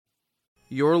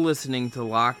You're listening to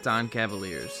Locked On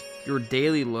Cavaliers, your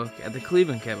daily look at the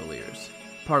Cleveland Cavaliers,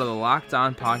 part of the Locked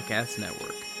On Podcast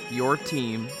Network, your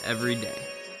team every day.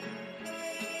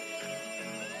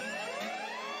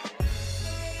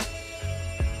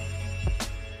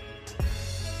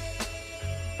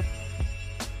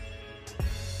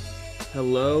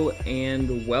 Hello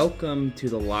and welcome to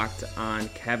the Locked On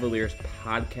Cavaliers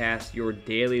podcast, your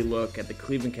daily look at the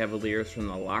Cleveland Cavaliers from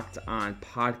the Locked On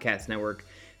Podcast Network,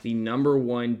 the number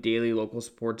one daily local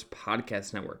sports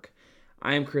podcast network.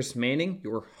 I am Chris Manning,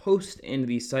 your host and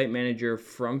the site manager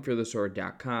from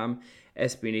FearTheSword.com,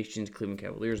 SB Nation's Cleveland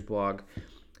Cavaliers blog.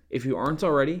 If you aren't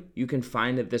already, you can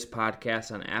find this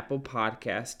podcast on Apple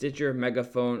Podcasts, Stitcher,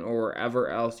 Megaphone, or wherever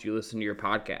else you listen to your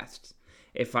podcasts.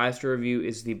 A 5-star review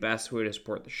is the best way to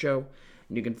support the show.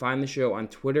 And you can find the show on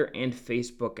Twitter and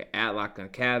Facebook at Locked On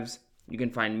Cavs. You can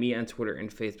find me on Twitter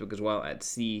and Facebook as well at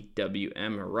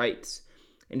CWM Rights.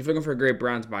 And if you're looking for a great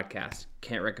Browns podcast,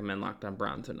 can't recommend Locked On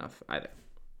Browns enough either.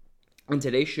 On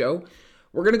today's show,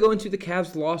 we're going to go into the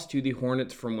Cavs' loss to the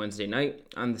Hornets from Wednesday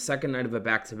night on the second night of a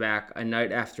back-to-back, a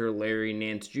night after Larry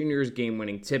Nance Jr.'s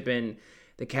game-winning tip-in.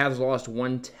 The Cavs lost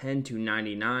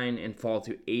 110-99 and fall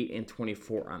to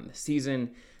 8-24 on the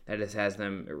season. That has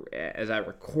them, as I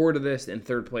record this, in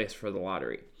third place for the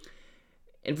lottery.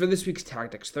 And for this week's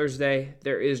Tactics Thursday,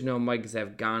 there is no Mike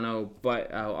Zavgano,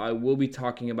 but I will be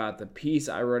talking about the piece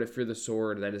I wrote at Fear the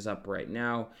Sword that is up right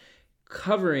now,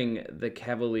 covering the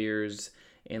Cavaliers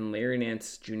and Larry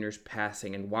Nance Jr.'s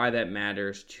passing and why that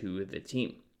matters to the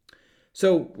team.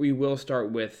 So we will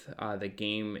start with the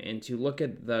game and to look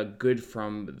at the good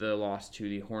from the loss to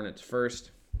the Hornets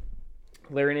first.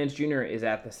 Larry Nance Jr. is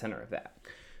at the center of that.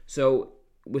 So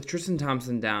with Tristan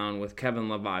Thompson down, with Kevin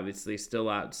Love obviously still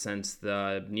out since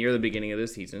near the beginning of the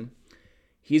season,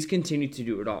 he's continued to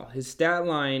do it all. His stat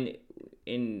line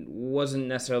wasn't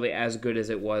necessarily as good as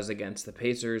it was against the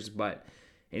Pacers, and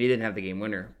he didn't have the game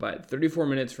winner. But 34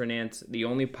 minutes for Nance, the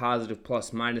only positive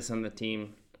plus-minus on the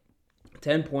team.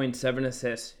 10 points, 7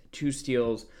 assists, 2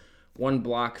 steals, 1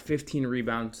 block, 15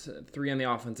 rebounds, 3 on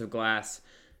the offensive glass.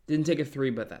 Didn't take a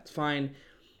 3, but that's fine.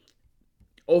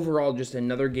 Overall, just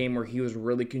another game where he was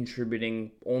really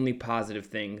contributing only positive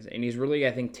things. And he's really,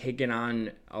 I think, taken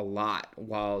on a lot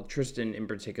while Tristan in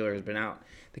particular has been out.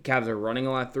 The Cavs are running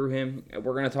a lot through him.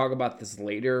 We're going to talk about this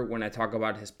later when I talk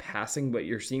about his passing, but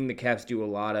you're seeing the Cavs do a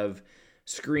lot of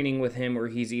screening with him where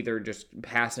he's either just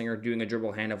passing or doing a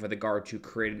dribble handoff with a guard to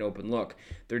create an open look.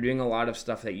 They're doing a lot of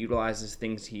stuff that utilizes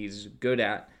things he's good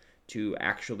at to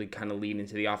actually kind of lead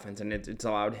into the offense, and it's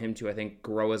allowed him to, I think,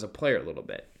 grow as a player a little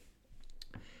bit.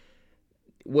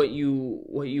 What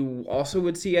you also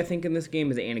would see, I think, in this game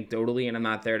is anecdotally, and I'm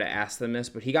not there to ask them this,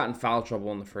 but he got in foul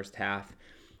trouble in the first half.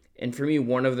 And for me,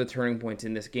 one of the turning points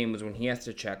in this game was when he has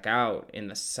to check out in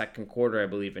the second quarter, I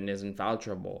believe, and is in foul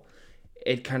trouble.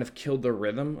 It kind of killed the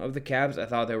rhythm of the Cavs. I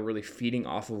thought they were really feeding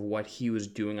off of what he was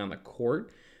doing on the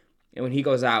court. And when he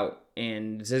goes out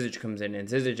and Zizic comes in, and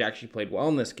Zizic actually played well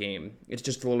in this game, it's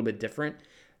just a little bit different.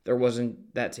 There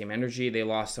wasn't that same energy. They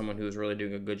lost someone who was really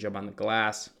doing a good job on the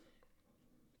glass.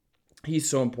 He's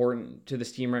so important to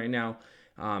this team right now.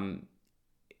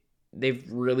 They've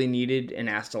really needed and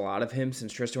asked a lot of him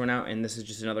since Tristan went out, and this is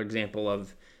just another example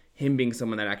of him being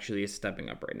someone that actually is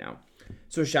stepping up right now.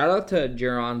 So shout out to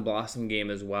Jaron Blossomgame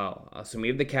as well. So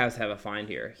maybe the Cavs have a find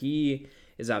here. He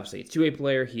is obviously a two-way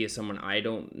player. He is someone I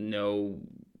don't know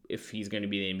if he's going to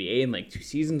be in the NBA in like 2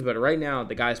 seasons, but right now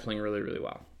the guy's playing really, really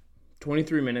well.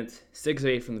 23 minutes, 6 of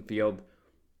 8 from the field,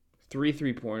 3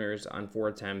 3-pointers on 4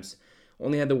 attempts.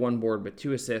 Only had the 1 board, but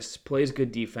 2 assists. Plays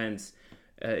good defense.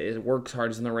 Works hard,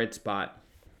 is in the right spot.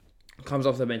 Comes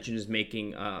off the bench and is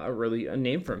making a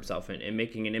name for himself and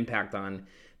making an impact on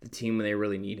the team when they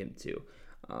really need him to.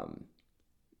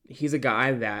 He's a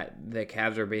guy that the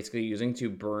Cavs are basically using to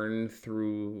burn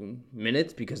through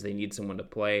minutes because they need someone to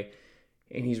play,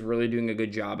 and he's really doing a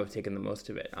good job of taking the most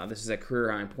of it. This is a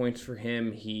career high in points for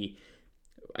him. He,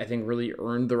 I think, really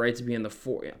earned the right to be on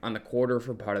the quarter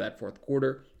for part of that fourth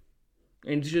quarter.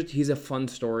 And he's a fun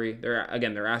story.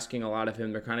 They're asking a lot of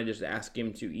him. They're kind of just asking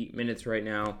him to eat minutes right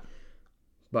now.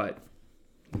 But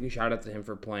shout out to him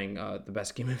for playing the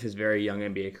best game of his very young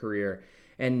NBA career.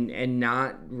 And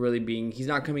not really he's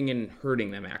not coming in and hurting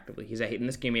them actively. In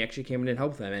this game, he actually came in and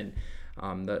helped them.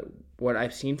 And what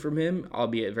I've seen from him,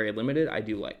 albeit very limited, I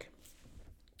do like.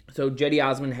 So Cedi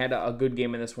Osman had a good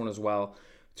game in this one as well.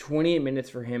 28 minutes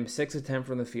for him, 6 of 10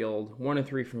 from the field, 1 of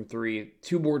 3 from 3,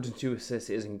 2 boards and 2 assists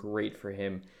isn't great for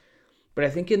him. But I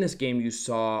think in this game you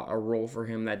saw a role for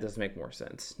him that does make more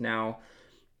sense. Now,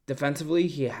 Defensively,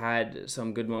 he had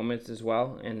some good moments as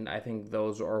well, and I think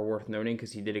those are worth noting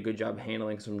because he did a good job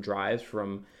handling some drives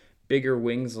from bigger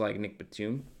wings like Nick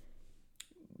Batum.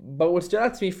 But what stood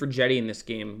out to me for Jetty in this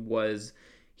game was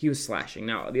he was slashing.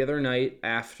 Now, the other night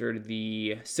after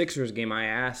the Sixers game, I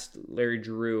asked Larry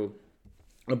Drew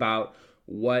about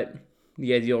what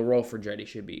the ideal role for Jetty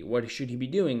should be. What should he be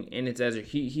doing? And it's as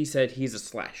he said he's a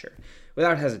slasher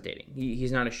without hesitating.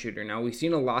 He's not a shooter. Now, we've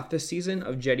seen a lot this season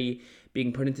of Jetty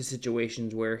being put into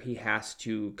situations where he has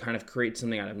to kind of create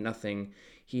something out of nothing.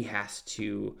 He has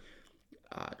to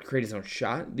create his own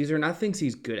shot. These are not things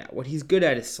he's good at. What he's good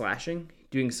at is slashing,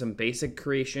 doing some basic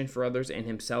creation for others and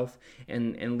himself,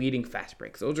 and leading fast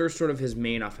breaks. Those are sort of his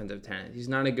main offensive tenets. He's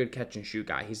not a good catch and shoot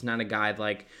guy. He's not a guy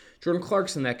like Jordan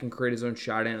Clarkson that can create his own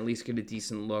shot and at least get a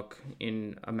decent look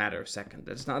in a matter of seconds.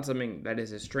 That's not something that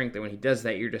is his strength. And when he does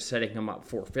that, you're just setting him up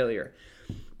for failure.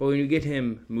 But when you get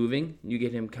him moving, you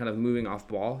get him kind of moving off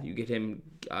ball, you get him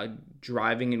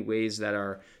driving in ways that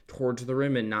are towards the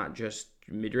rim and not just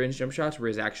mid-range jump shots, where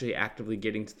he's actually actively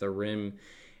getting to the rim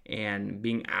and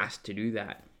being asked to do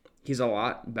that, he's a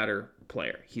lot better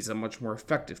player. He's a much more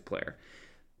effective player.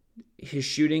 His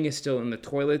shooting is still in the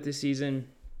toilet this season.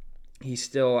 He's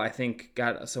still, I think,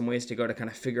 got some ways to go to kind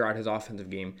of figure out his offensive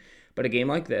game. But a game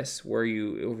like this, where if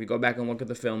you go back and look at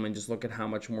the film and just look at how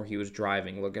much more he was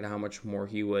driving, look at how much more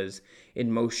he was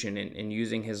in motion and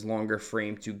using his longer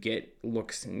frame to get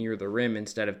looks near the rim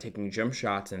instead of taking jump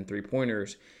shots and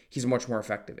three-pointers, he's much more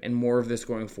effective. And more of this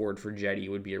going forward for Jetty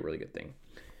would be a really good thing.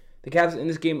 The Cavs in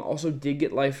this game also did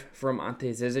get life from Ante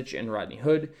Zizic and Rodney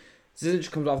Hood.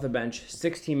 Zizic comes off the bench,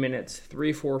 16 minutes,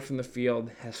 3-4 from the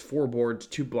field, has 4 boards,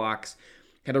 2 blocks.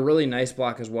 Had a really nice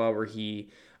block as well where he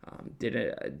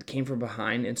came from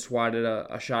behind and swatted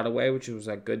a shot away, which was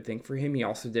a good thing for him. He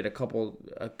also did a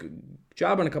good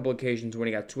job on a couple occasions when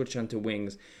he got switched onto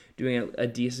wings, doing a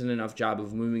decent enough job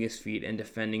of moving his feet and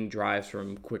defending drives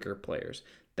from quicker players.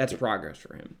 That's progress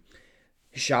for him.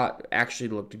 His shot actually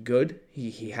looked good.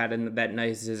 He had that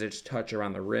nice Zizic touch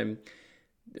around the rim.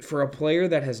 For a player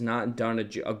that has not done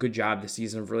a good job this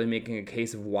season of really making a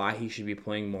case of why he should be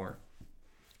playing more,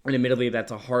 and admittedly,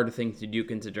 that's a hard thing to do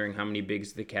considering how many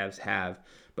bigs the Cavs have.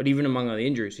 But even among all the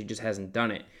injuries, he just hasn't done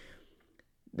it.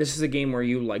 This is a game where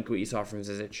you liked what you saw from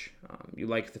Zizic. You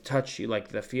liked the touch. You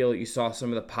liked the feel. You saw some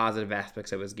of the positive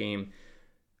aspects of his game.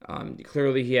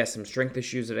 Clearly, he has some strength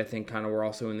issues that I think kind of were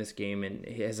also in this game. And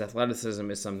his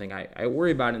athleticism is something I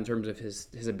worry about in terms of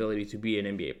his ability to be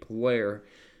an NBA player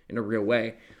in a real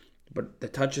way. But the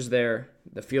touch is there.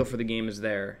 The feel for the game is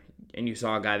there. And you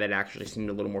saw a guy that actually seemed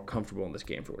a little more comfortable in this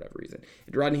game for whatever reason.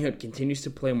 And Rodney Hood continues to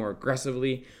play more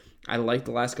aggressively. I like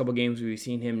the last couple games we've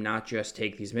seen him not just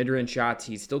take these mid-range shots.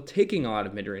 He's still taking a lot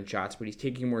of mid-range shots, but he's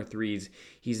taking more threes.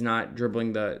 He's not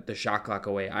dribbling the shot clock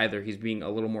away either. He's being a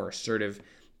little more assertive.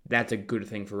 That's a good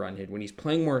thing for Rodney Hood. When he's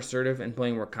playing more assertive and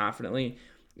playing more confidently,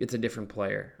 it's a different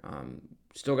player.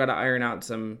 Still got to iron out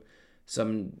some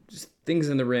things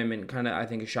in the rim, and kind of I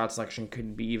think his shot selection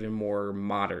could be even more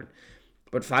modern.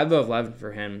 But 5 of 11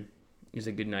 for him is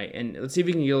a good night. And let's see if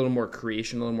he can get a little more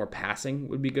creation, a little more passing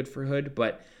would be good for Hood.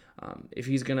 But if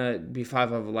he's going to be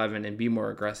 5 of 11 and be more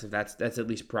aggressive, that's at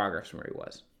least progress from where he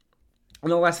was.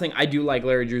 And the last thing, I do like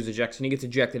Larry Drew's ejection. He gets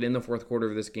ejected in the fourth quarter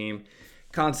of this game.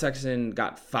 Colin Sexton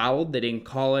got fouled. They didn't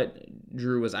call it.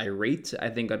 Drew was irate, I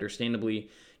think understandably.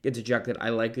 Gets ejected. I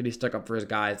like that he stuck up for his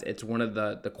guys. It's one of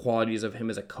the qualities of him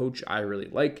as a coach I really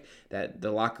like, that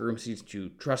the locker room seems to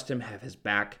trust him, have his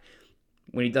back.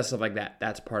 When he does stuff like that,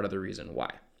 that's part of the reason why.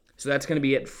 So that's going to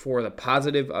be it for the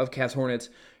positive of Cavs Hornets.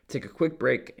 Take a quick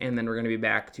break, and then we're going to be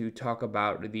back to talk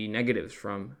about the negatives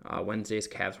from Wednesday's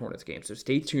Cavs Hornets game. So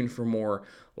stay tuned for more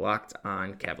Locked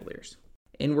On Cavaliers.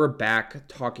 And we're back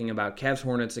talking about Cavs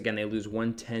Hornets. Again, they lose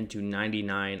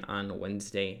 110-99 on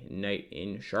Wednesday night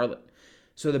in Charlotte.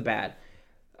 So the bad.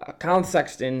 Colin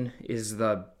Sexton is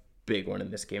the big one in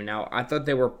this game. Now, I thought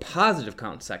there were positive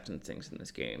Colin Sexton things in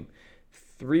this game.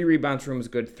 3 rebounds for him was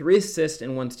good. 3 assists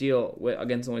and 1 steal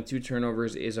against only 2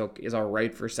 turnovers is all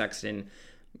right for Sexton.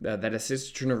 That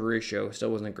assist-to-turnover ratio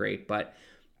still wasn't great. But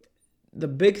the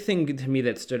big thing to me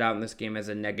that stood out in this game as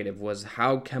a negative was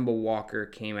how Kemba Walker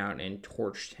came out and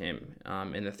torched him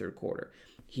in the third quarter.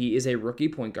 He is a rookie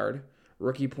point guard.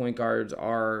 Rookie point guards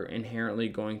are inherently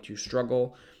going to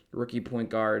struggle. Rookie point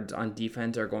guards on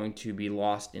defense are going to be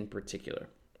lost in particular.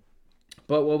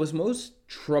 But what was most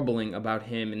troubling about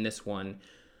him in this one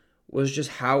was just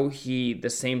how the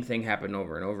same thing happened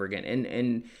over and over again.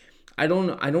 And I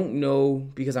don't know,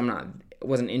 because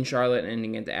wasn't in Charlotte and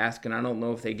didn't get to ask, and I don't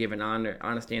know if they give an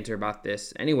honest answer about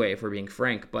this anyway, if we're being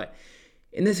frank. But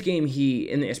in this game,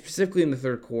 specifically in the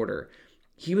third quarter,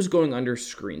 he was going under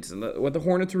screens. And what the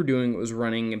Hornets were doing was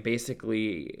running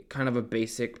basically kind of a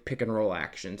basic pick and roll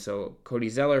action. So Cody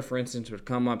Zeller, for instance, would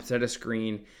come up, set a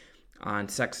screen on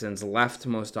Sexton's left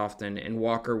most often, and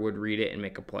Walker would read it and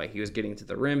make a play. He was getting to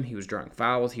the rim, he was drawing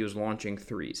fouls, he was launching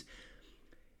threes.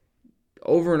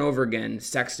 Over and over again,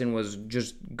 Sexton was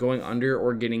just going under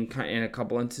or getting, in a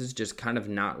couple instances, just kind of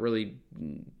not really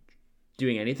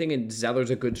doing anything. And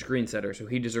Zeller's a good screen setter, so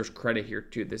he deserves credit here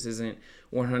too. This isn't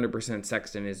 100%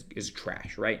 Sexton is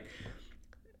trash, right?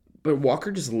 But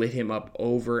Walker just lit him up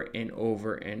over and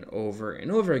over and over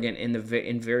and over again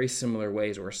in very similar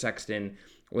ways where Sexton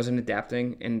wasn't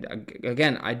adapting. And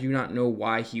again, I do not know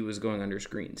why he was going under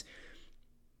screens.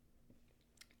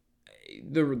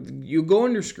 You go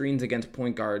under screens against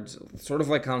point guards, sort of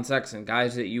like Colin Sexton,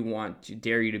 guys that you want to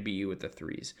dare you to beat you with the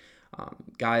threes,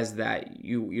 guys that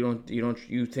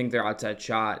you think their outside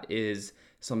shot is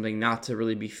something not to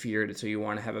really be feared, so you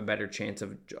want to have a better chance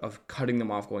of cutting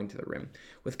them off going to the rim.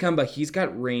 With Kemba, he's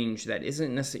got range that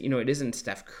isn't necessarily, it isn't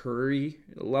Steph Curry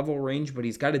level range, but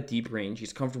he's got a deep range.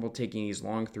 He's comfortable taking these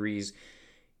long threes,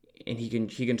 and he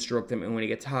can stroke them. And when he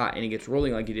gets hot and he gets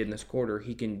rolling like he did in this quarter,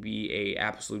 he can be a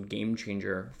absolute game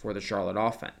changer for the Charlotte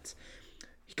offense.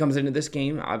 He comes into this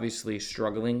game obviously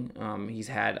struggling. He's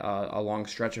had a long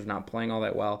stretch of not playing all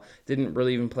that well. Didn't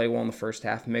really even play well in the first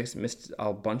half. Missed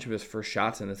a bunch of his first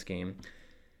shots in this game.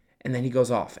 And then he goes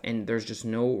off. And there's just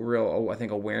no real, I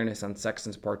think, awareness on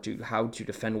Sexton's part to how to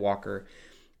defend Walker.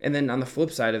 And then on the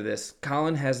flip side of this,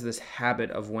 Colin has this habit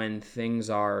of when things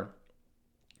are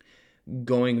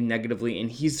going negatively,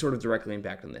 and he's sort of directly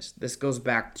impacted on this. This goes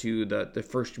back to the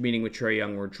first meeting with Trae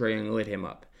Young where Trae Young lit him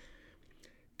up.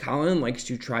 Colin likes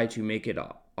to try to make it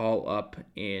all up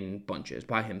in bunches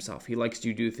by himself. He likes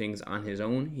to do things on his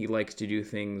own. He likes to do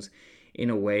things in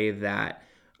a way that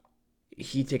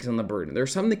he takes on the burden.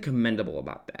 There's something commendable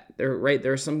about that.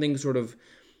 There's something sort of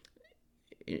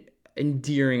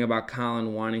endearing about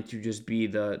Colin wanting to just be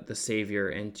the savior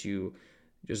and to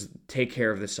just take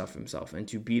care of this stuff himself and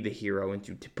to be the hero and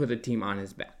to put the team on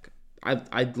his back.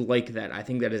 I like that. I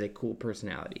think that is a cool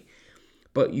personality.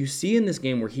 But you see in this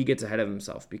game where he gets ahead of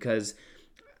himself, because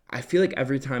I feel like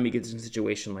every time he gets in a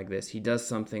situation like this, he does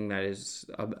something that is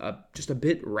just a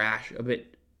bit rash,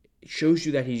 shows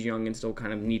you that he's young and still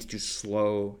kind of needs to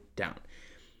slow down.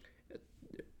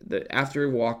 After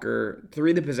Walker,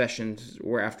 3 of the possessions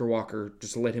were after Walker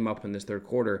just lit him up in this third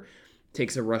quarter,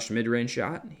 takes a rush mid-range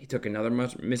shot. He took another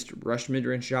missed rush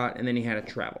mid-range shot, and then he had a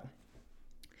travel.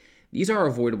 These are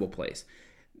avoidable plays.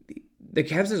 The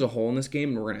Cavs as a whole in this game,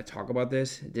 and we're going to talk about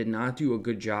this, did not do a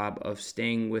good job of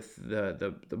staying with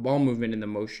the ball movement and the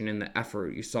motion and the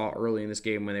effort you saw early in this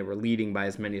game when they were leading by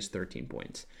as many as 13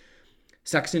 points.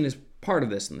 Sexton is part of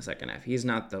this in the second half. He's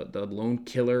not the lone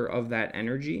killer of that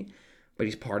energy, but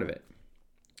he's part of it.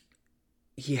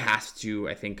 He has to,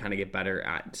 I think, kind of get better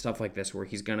at stuff like this where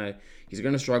he's gonna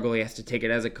struggle. He has to take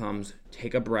it as it comes,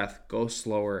 take a breath, go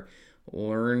slower,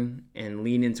 learn and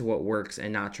lean into what works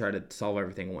and not try to solve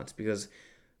everything at once. Because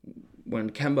when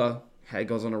Kemba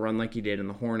goes on a run like he did and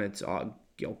the Hornets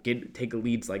take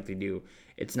leads like they do,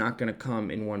 it's not going to come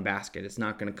in one basket. It's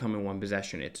not going to come in one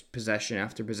possession. It's possession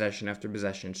after possession after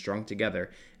possession strung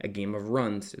together, a game of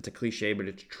runs. It's a cliche, but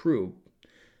it's true.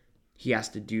 He has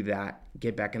to do that,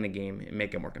 get back in the game, and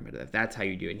make it more competitive. That's how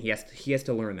you do it. And he has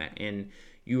to learn that. And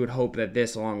you would hope that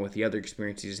this, along with the other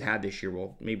experiences he's had this year,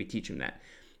 will maybe teach him that.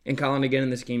 And Colin, again,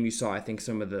 in this game, you saw, I think,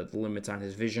 some of the limits on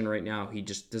his vision right now. He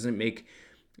just doesn't make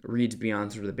reads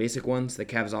beyond sort of the basic ones. The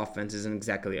Cavs offense isn't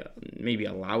exactly maybe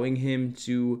allowing him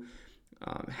to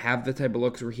have the type of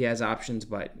looks where he has options,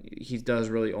 but he does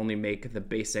really only make the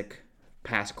basic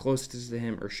pass closest to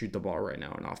him or shoot the ball right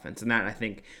now in offense. And that, I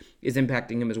think, is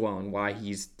impacting him as well and why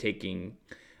he's taking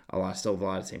still a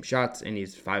lot of the same shots, and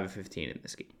he's 5 of 15 in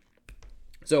this game.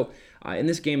 So in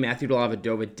this game, Matthew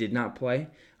Dellavedova did not play,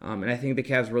 and I think the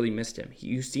Cavs really missed him.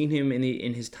 You've seen him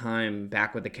in his time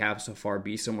back with the Cavs so far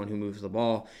be someone who moves the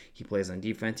ball. He plays on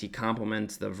defense. He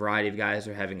complements the variety of guys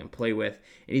they're having him play with,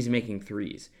 and he's making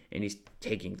threes, and he's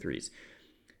taking threes.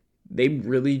 They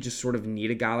really just sort of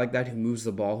need a guy like that who moves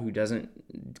the ball, who doesn't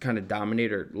kind of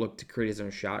dominate or look to create his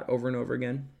own shot over and over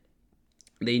again.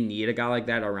 They need a guy like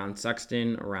that around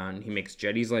Sexton, he makes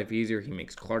Jetty's life easier, he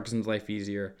makes Clarkson's life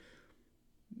easier.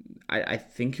 I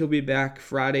think he'll be back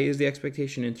Friday is the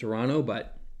expectation in Toronto,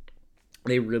 but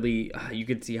they really, you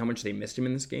could see how much they missed him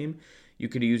in this game. You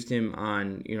could have used him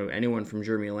on, anyone from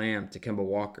Jeremy Lamb to Kemba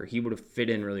Walker. He would have fit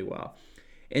in really well.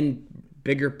 And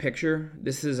bigger picture,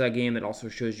 this is a game that also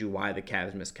shows you why the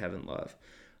Cavs miss Kevin Love.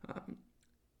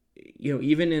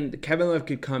 Kevin Love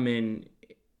could come in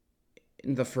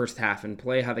in the first half and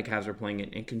play how the Cavs are playing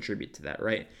it and contribute to that,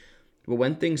 right? But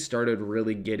when things started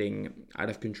really getting out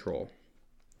of control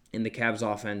and the Cavs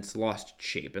offense lost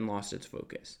shape and lost its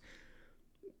focus,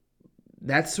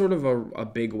 that's sort of a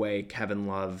big way Kevin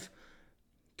Love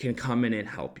can come in and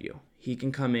help you. He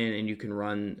can come in and you can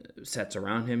run sets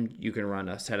around him. You can run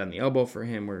a set on the elbow for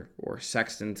him or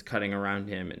Sexton's cutting around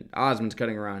him and Osman's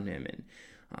cutting around him and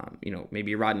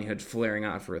maybe Rodney Hood's flaring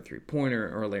out for a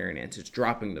three-pointer or Larry Nance is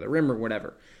dropping to the rim or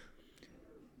whatever.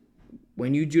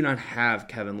 When you do not have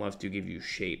Kevin Love to give you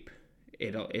shape,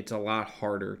 it's a lot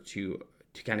harder to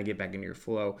kind of get back into your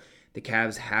flow. The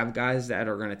Cavs have guys that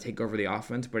are going to take over the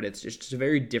offense, but it's just a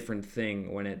very different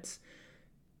thing when it's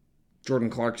Jordan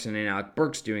Clarkson and Alec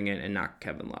Burks doing it and not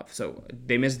Kevin Love. So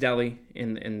they miss Delly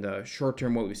in the short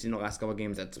term. What we've seen in the last couple of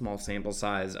games, that small sample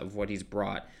size of what he's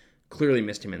brought, clearly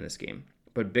missed him in this game.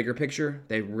 But bigger picture,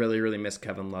 they really, really miss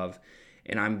Kevin Love.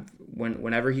 And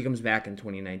whenever he comes back in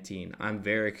 2019, I'm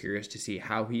very curious to see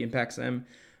how he impacts them,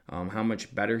 how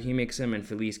much better he makes them, and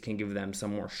Felice can give them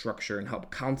some more structure and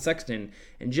help Colin Sexton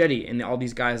and Jetty and all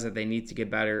these guys that they need to get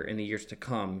better in the years to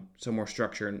come, some more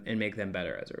structure and make them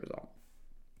better as a result.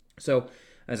 So,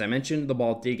 as I mentioned, the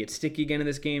ball did get sticky again in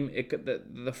this game.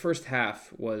 The first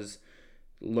half was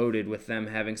loaded with them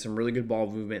having some really good ball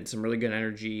movement, some really good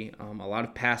energy, a lot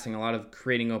of passing, a lot of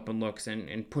creating open looks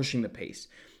and pushing the pace.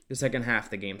 The second half,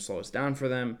 the game slows down for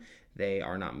them. They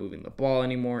are not moving the ball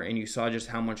anymore, and you saw just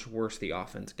how much worse the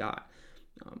offense got.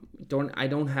 I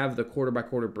don't have the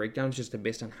quarter-by-quarter breakdowns just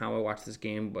based on how I watched this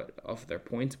game, but of their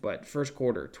points. But first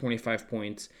quarter, 25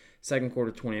 points. Second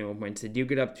quarter, 21 points. They do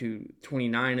get up to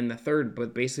 29 in the third,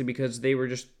 but basically because they were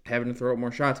just having to throw out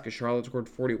more shots because Charlotte scored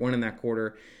 41 in that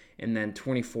quarter and then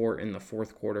 24 in the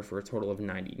fourth quarter for a total of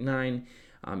 99.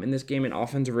 In this game, an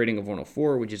offensive rating of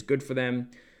 104, which is good for them.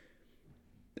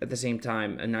 At the same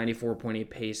time, a 94.8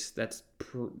 pace,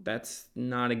 that's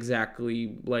not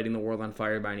exactly lighting the world on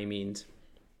fire by any means.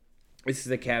 This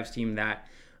is a Cavs team that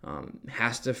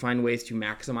has to find ways to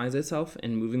maximize itself,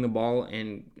 and moving the ball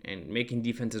and making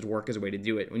defenses work is a way to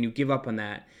do it. When you give up on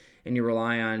that and you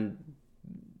rely on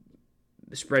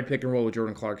the spread pick and roll with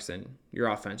Jordan Clarkson, your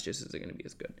offense just isn't going to be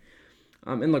as good.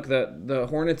 And look, the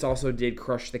Hornets also did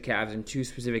crush the Cavs in two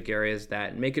specific areas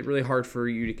that make it really hard for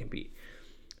you to compete.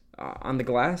 On the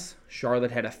glass,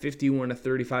 Charlotte had a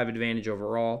 51-35 advantage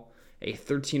overall, a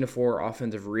 13-4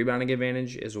 offensive rebounding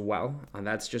advantage as well.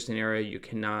 That's just an area you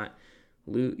cannot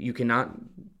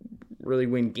really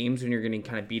win games when you're getting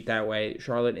kind of beat that way.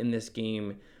 Charlotte in this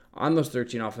game, on those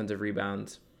 13 offensive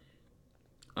rebounds,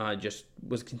 just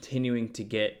was continuing to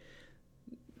get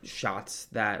shots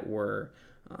that were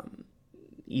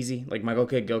easy. Like Michael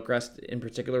Kidd-Gilchrist in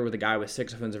particular, with a guy with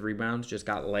 6 offensive rebounds, just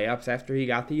got layups after he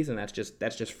got these, and that's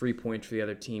just free points for the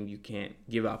other team. You can't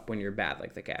give up when you're bad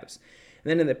like the Cavs. And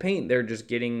then in the paint, they're just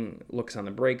getting looks on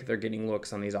the break. They're getting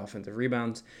looks on these offensive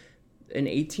rebounds. An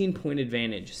 18-point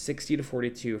advantage,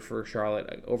 60-42 for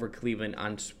Charlotte over Cleveland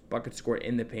on buckets scored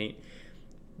in the paint.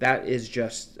 That is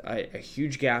just a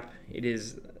huge gap. It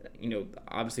is,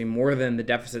 obviously more than the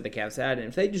deficit the Cavs had. And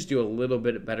if they just do a little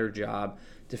bit better job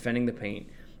defending the paint,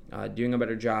 doing a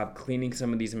better job cleaning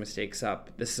some of these mistakes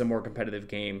up, this is a more competitive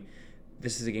game.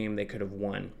 This is a game they could have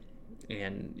won.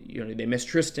 And, they missed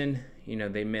Tristan.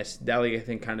 They missed Delly, I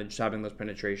think, kind of stopping those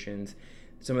penetrations.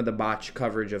 Some of the botch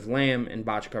coverage of Lamb and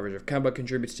botch coverage of Kemba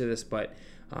contributes to this, but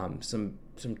some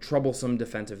troublesome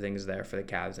defensive things there for the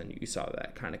Cavs, and you saw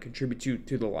that kind of contribute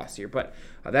to the loss here. But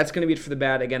that's going to be it for the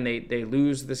bad. Again, they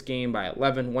lose this game by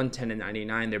 11,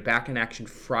 110-99. They're back in action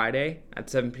Friday at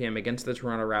 7 p.m. against the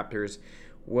Toronto Raptors.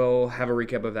 We'll have a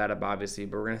recap of that up, obviously,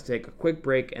 but we're going to take a quick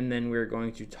break, and then we're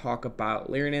going to talk about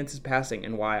Larry Nance's passing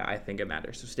and why I think it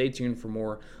matters. So stay tuned for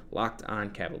more Locked On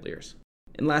Cavaliers.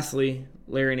 And lastly,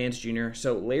 Larry Nance Jr.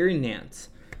 So Larry Nance,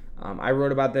 I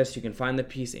wrote about this. You can find the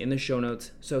piece in the show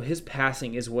notes. So his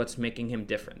passing is what's making him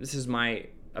different. This is my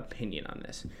opinion on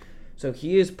this. So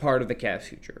he is part of the Cavs'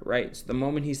 future, right? So the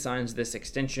moment he signs this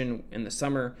extension in the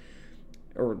summer,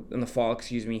 or in the fall,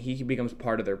 he becomes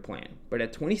part of their plan. But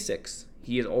at 26,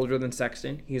 he is older than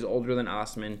Sexton. He's older than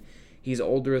Osman. He's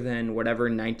older than whatever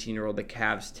 19-year-old the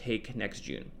Cavs take next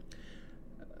June.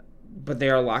 But they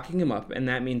are locking him up, and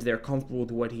that means they're comfortable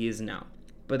with what he is now.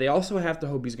 But they also have to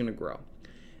hope he's going to grow.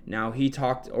 Now, he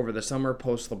talked over the summer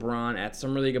post-LeBron at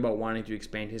Summer League about wanting to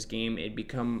expand his game. It'd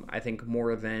become, I think,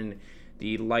 more than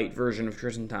the light version of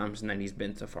Tristan Thompson that he's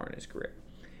been so far in his career.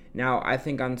 Now, I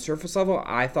think on surface level,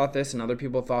 I thought this and other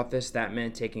people thought this, that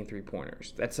meant taking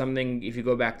three-pointers. That's something, if you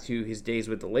go back to his days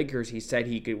with the Lakers, he said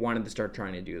he wanted to start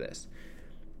trying to do this.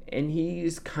 And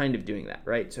he's kind of doing that,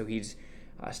 right? So he's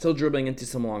still dribbling into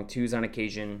some long twos on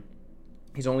occasion.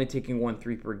 He's only taking 1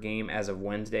 3 per game as of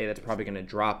Wednesday. That's probably going to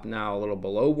drop now a little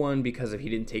below 1 because if he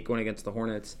didn't take one against the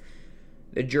Hornets.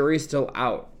 The jury's still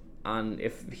out on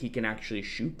if he can actually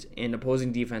shoot, and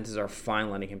opposing defenses are fine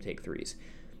letting him take threes.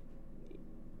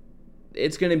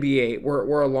 It's going to be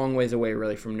we're a long ways away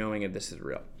really from knowing if this is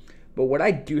real. But what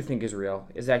I do think is real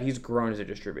is that he's grown as a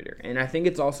distributor, and I think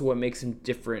it's also what makes him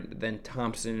different than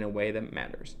Thompson in a way that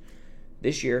matters.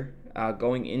 This year,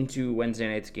 going into Wednesday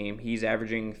night's game, he's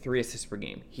averaging 3 assists per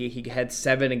game. He had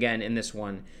 7 again in this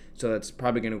one, so that's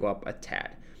probably going to go up a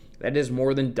tad. That is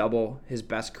more than double his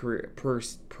best career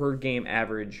per game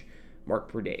average mark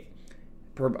per day,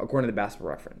 according to the Basketball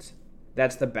Reference.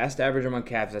 That's the best average among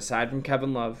Cavs, aside from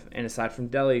Kevin Love and aside from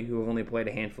Delly, who have only played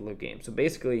a handful of games. So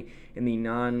basically, in the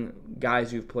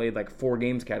non-guys who've played like 4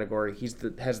 games category, he's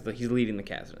leading the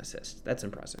Cavs in assists. That's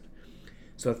impressive.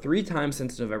 So 3 times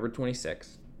since November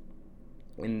 26th,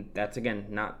 and that's, again,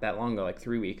 not that long ago, like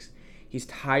 3 weeks, he's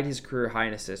tied his career high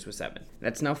in assists with 7.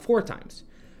 That's now 4 times.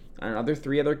 On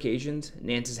 3 other occasions,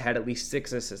 Nance has had at least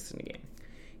 6 assists in a game.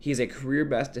 He has a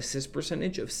career-best assist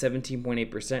percentage of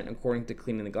 17.8% according to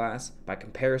Cleaning the Glass. By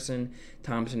comparison,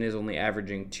 Thompson is only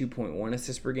averaging 2.1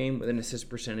 assists per game with an assist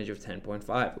percentage of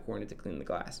 10.5 according to Cleaning the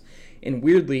Glass. And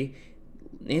weirdly,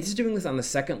 Nance is doing this on the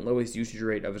second lowest usage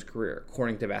rate of his career,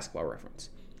 according to Basketball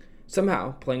Reference.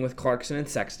 Somehow, playing with Clarkson and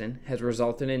Sexton has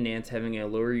resulted in Nance having a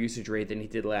lower usage rate than he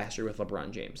did last year with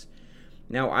LeBron James.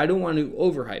 Now, I don't want to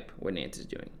overhype what Nance is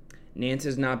doing. Nance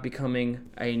is not becoming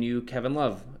a new Kevin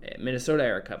Love,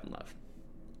 Minnesota-era Kevin Love.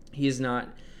 He does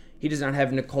not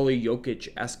have Nikola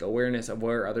Jokic-esque awareness of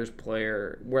where other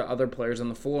players on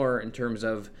the floor in terms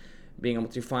of being able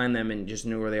to find them and just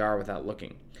know where they are without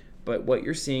looking. But what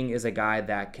you're seeing is a guy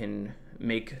that can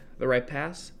make the right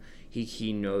pass.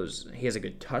 He knows he has a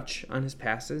good touch on his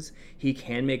passes. He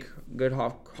can make good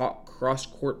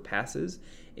cross-court passes.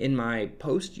 In my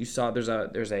post, you saw there's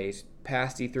a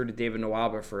pass he threw to David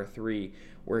Nwaba for a 3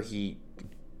 where he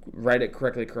read it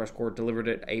correctly cross-court, delivered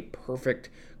it a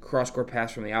perfect cross-court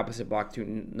pass from the opposite block to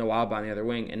Nwaba on the other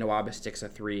wing, and Nwaba sticks a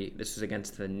 3. This was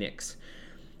against the Knicks.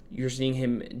 You're seeing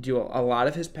him do a lot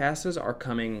of his passes are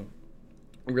coming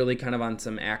really kind of on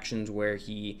some actions where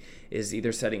he is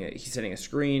either setting a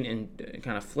screen and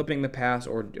kind of flipping the pass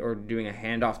or doing a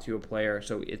handoff to a player,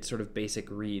 so it's sort of basic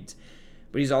reads.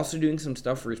 But he's also doing some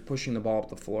stuff where he's pushing the ball up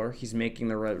the floor. He's making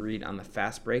the right read on the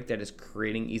fast break that is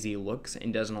creating easy looks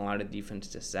and doesn't allow the defense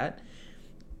to set.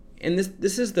 And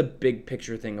this is the big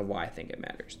picture thing of why I think it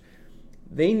matters.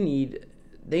 They need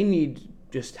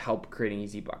just help creating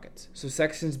easy buckets. So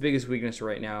Sexton's biggest weakness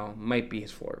right now might be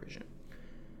his floor vision.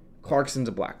 Clarkson's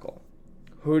a black hole.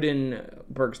 Hood and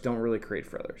Burks don't really create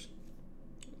for others.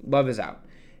 Love is out.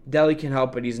 Delly can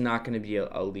help, but he's not going to be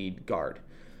a lead guard.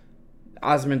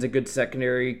 Osman's a good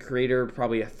secondary creator,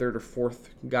 probably a 3rd or 4th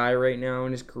guy right now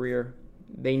in his career.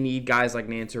 They need guys like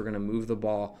Nance who are going to move the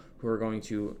ball, who are going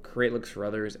to create looks for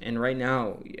others. And right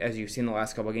now, as you've seen the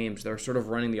last couple of games, they're sort of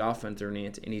running the offense through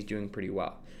Nance, and he's doing pretty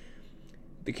well.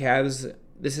 The Cavs,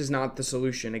 this is not the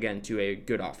solution, again, to a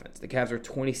good offense. The Cavs are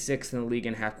 26th in the league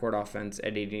in half-court offense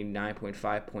at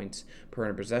 89.5 points per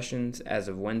 100 possessions as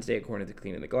of Wednesday, according to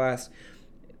Cleaning the Glass.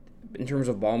 In terms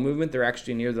of ball movement, they're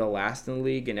actually near the last in the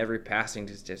league in every passing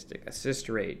statistic, assist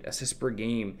rate, assists per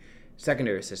game,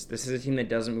 secondary assists. This is a team that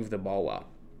doesn't move the ball well.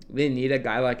 They need a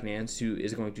guy like Nance who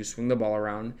is going to swing the ball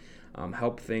around,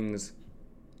 help things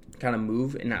kind of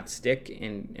move and not stick,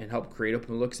 and help create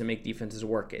open looks and make defenses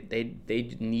work it.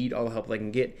 They need all the help they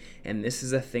can get, and this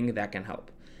is a thing that can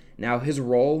help. Now, his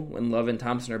role when Love and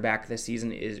Thompson are back this season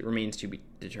remains to be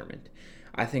determined.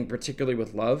 I think particularly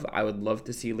with Love, I would love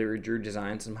to see Larry Drew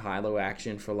design some high-low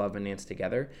action for Love and Nance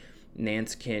together.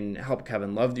 Nance can help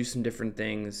Kevin Love do some different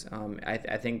things. I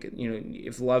think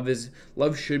if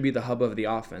Love should be the hub of the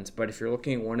offense, but if you're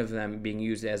looking at one of them being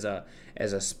used as a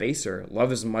spacer,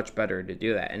 Love is much better to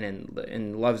do that. And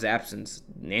in Love's absence,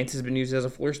 Nance has been used as a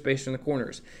floor spacer in the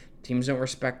corners. Teams don't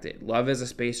respect it. Love as a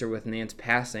spacer with Nance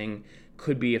passing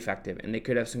could be effective, and they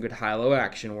could have some good high-low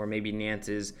action where maybe Nance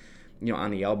is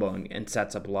on the elbow and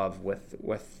sets up Love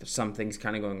with some things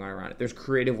kind of going on around it. There's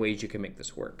creative ways you can make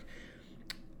this work.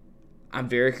 I'm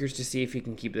very curious to see if he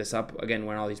can keep this up, again,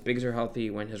 when all these bigs are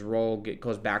healthy, when his role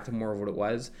goes back to more of what it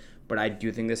was. But I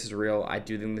do think this is real. I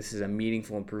do think this is a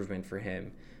meaningful improvement for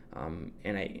him.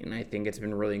 And I think it's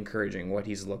been really encouraging what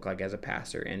he's looked like as a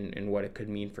passer and what it could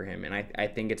mean for him. And I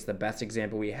think it's the best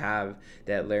example we have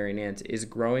that Larry Nance is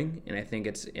growing. And I think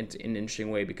it's an interesting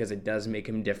way because it does make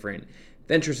him different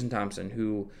than Tristan Thompson,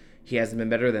 who he hasn't been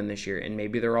better than this year. And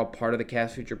maybe they're all part of the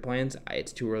Cavs' future plans.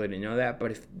 It's too early to know that.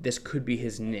 But if this could be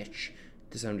his niche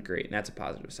to some degree, and that's a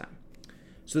positive sign.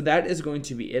 So that is going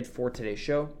to be it for today's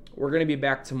show. We're going to be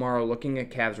back tomorrow looking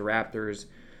at Cavs Raptors,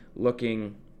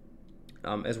 looking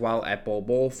as well at Bol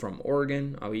Bol from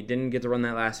Oregon. We didn't get to run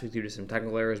that last week due to some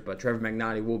technical errors, but Trevor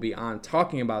Magnotti will be on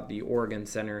talking about the Oregon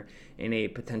center in a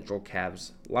potential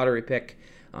Cavs lottery pick.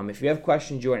 If you have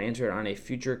questions you want answered on a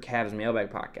future Cavs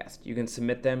mailbag podcast, you can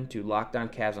submit them to Locked On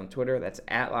Cavs on Twitter. That's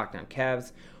at Locked On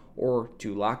Cavs, or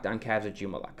to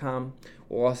lockedoncavs@gmail.com.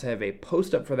 We'll also have a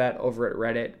post up for that over at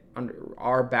Reddit under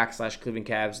r/Cleveland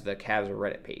Cavs, the Cavs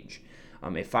Reddit page. A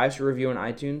 5-star review on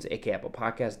iTunes, aka Apple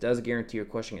Podcast, does guarantee your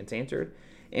question gets answered.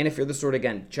 And if you're the sort,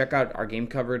 again, check out our game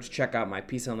coverage, check out my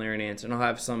piece on Larry Nance, and I'll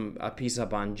have a piece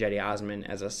up on Cedi Osman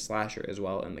as a slasher as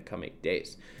well in the coming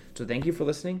days. So thank you for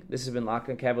listening. This has been Locked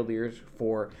On Cavaliers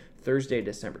for Thursday,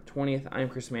 December 20th. I'm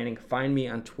Chris Manning. Find me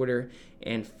on Twitter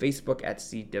and Facebook at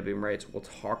CWMWrites. We'll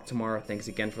talk tomorrow. Thanks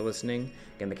again for listening.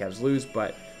 Again, the Cavs lose,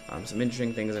 but some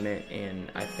interesting things in it,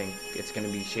 and I think it's going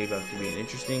to be shaped up to be an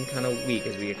interesting kind of week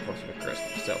as we get closer to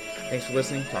Christmas. So thanks for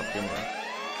listening. Talk to you tomorrow.